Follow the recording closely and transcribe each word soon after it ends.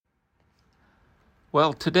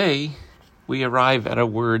Well, today we arrive at a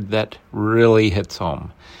word that really hits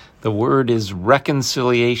home. The word is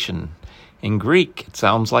reconciliation. In Greek, it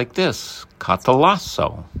sounds like this,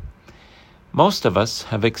 katalasso. Most of us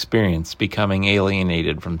have experienced becoming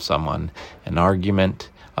alienated from someone, an argument,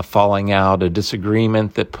 a falling out, a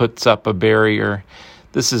disagreement that puts up a barrier.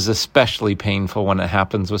 This is especially painful when it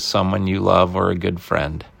happens with someone you love or a good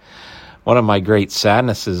friend. One of my great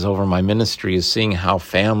sadnesses over my ministry is seeing how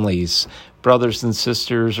families, brothers and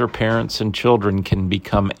sisters, or parents and children can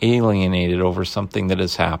become alienated over something that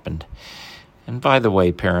has happened. And by the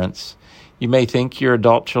way, parents, you may think your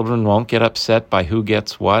adult children won't get upset by who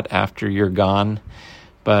gets what after you're gone,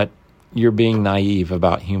 but you're being naive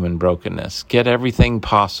about human brokenness. Get everything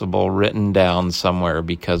possible written down somewhere,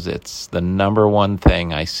 because it's the number one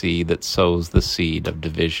thing I see that sows the seed of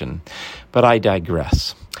division. But I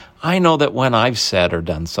digress. I know that when I've said or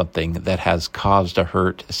done something that has caused a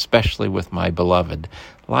hurt, especially with my beloved,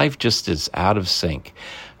 life just is out of sync.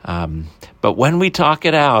 But when we talk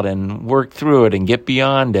it out and work through it and get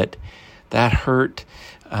beyond it, that hurt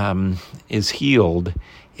is healed.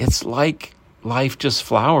 It's like life just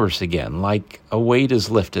flowers again, like a weight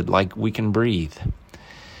is lifted, like we can breathe.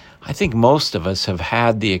 I think most of us have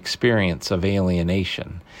had the experience of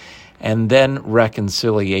alienation and then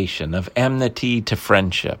reconciliation, of enmity to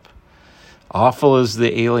friendship. Awful is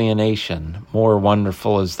the alienation, more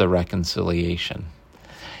wonderful is the reconciliation.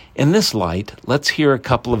 In this light, let's hear a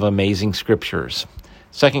couple of amazing scriptures.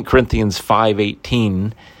 2 Corinthians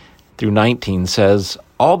 5:18 through 19 says,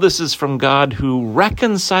 "All this is from God, who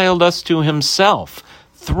reconciled us to himself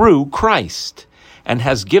through Christ and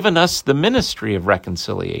has given us the ministry of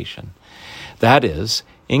reconciliation." That is,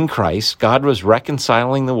 in Christ, God was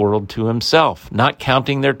reconciling the world to himself, not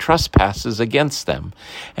counting their trespasses against them,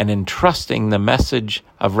 and entrusting the message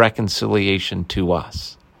of reconciliation to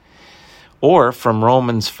us. Or from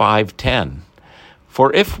Romans 5:10,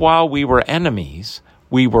 "For if while we were enemies,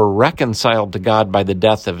 we were reconciled to God by the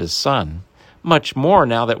death of his Son, much more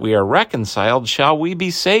now that we are reconciled, shall we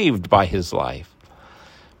be saved by his life."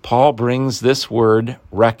 Paul brings this word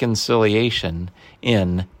reconciliation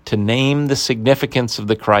in to name the significance of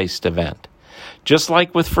the Christ event. Just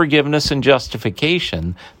like with forgiveness and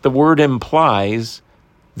justification, the word implies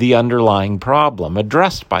the underlying problem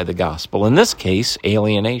addressed by the gospel, in this case,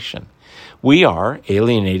 alienation. We are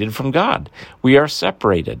alienated from God. We are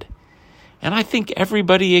separated. And I think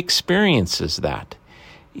everybody experiences that.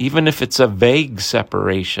 Even if it's a vague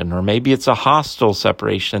separation, or maybe it's a hostile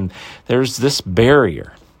separation, there's this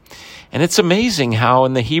barrier. And it's amazing how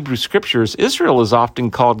in the Hebrew scriptures, Israel is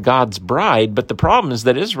often called God's bride, but the problem is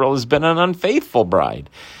that Israel has been an unfaithful bride,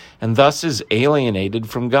 and thus is alienated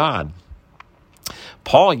from God.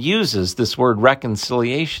 Paul uses this word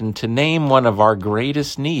reconciliation to name one of our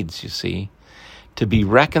greatest needs, you see, to be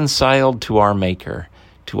reconciled to our Maker,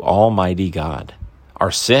 to Almighty God.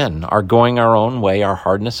 Our sin, our going our own way, our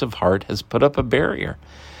hardness of heart has put up a barrier.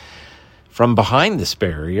 From behind this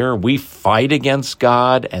barrier, we fight against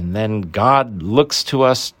God, and then God looks to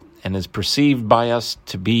us and is perceived by us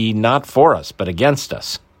to be not for us, but against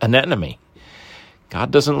us, an enemy.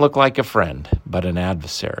 God doesn't look like a friend, but an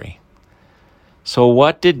adversary. So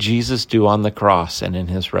what did Jesus do on the cross and in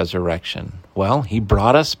his resurrection? Well, he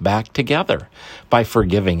brought us back together by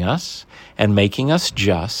forgiving us and making us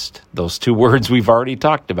just, those two words we've already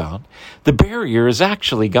talked about. The barrier is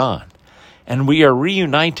actually gone, and we are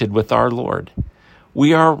reunited with our Lord.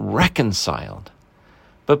 We are reconciled.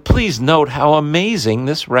 But please note how amazing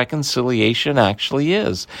this reconciliation actually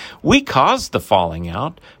is. We caused the falling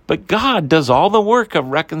out, but God does all the work of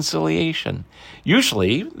reconciliation.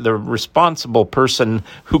 Usually, the person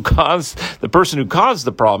who caused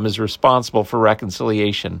the problem is responsible for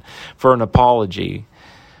reconciliation, for an apology.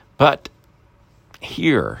 But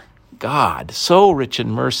here, God, so rich in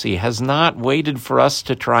mercy, has not waited for us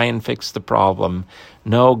to try and fix the problem.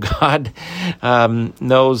 No, God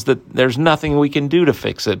knows that there's nothing we can do to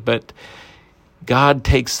fix it, but God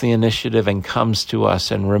takes the initiative and comes to us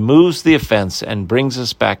and removes the offense and brings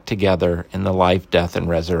us back together in the life, death, and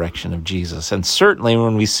resurrection of Jesus. And certainly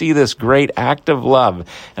when we see this great act of love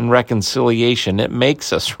and reconciliation, it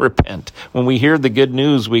makes us repent. When we hear the good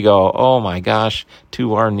news, we go, oh my gosh,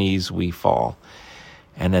 to our knees we fall.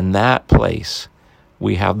 And in that place,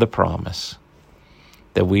 we have the promise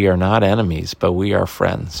that we are not enemies, but we are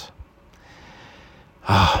friends.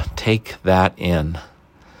 Take that in.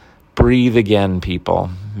 Breathe again, people.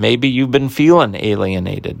 Maybe you've been feeling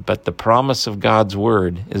alienated, but the promise of God's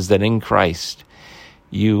word is that in Christ,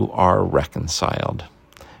 you are reconciled.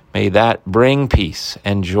 May that bring peace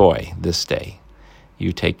and joy this day.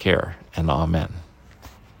 You take care, and amen.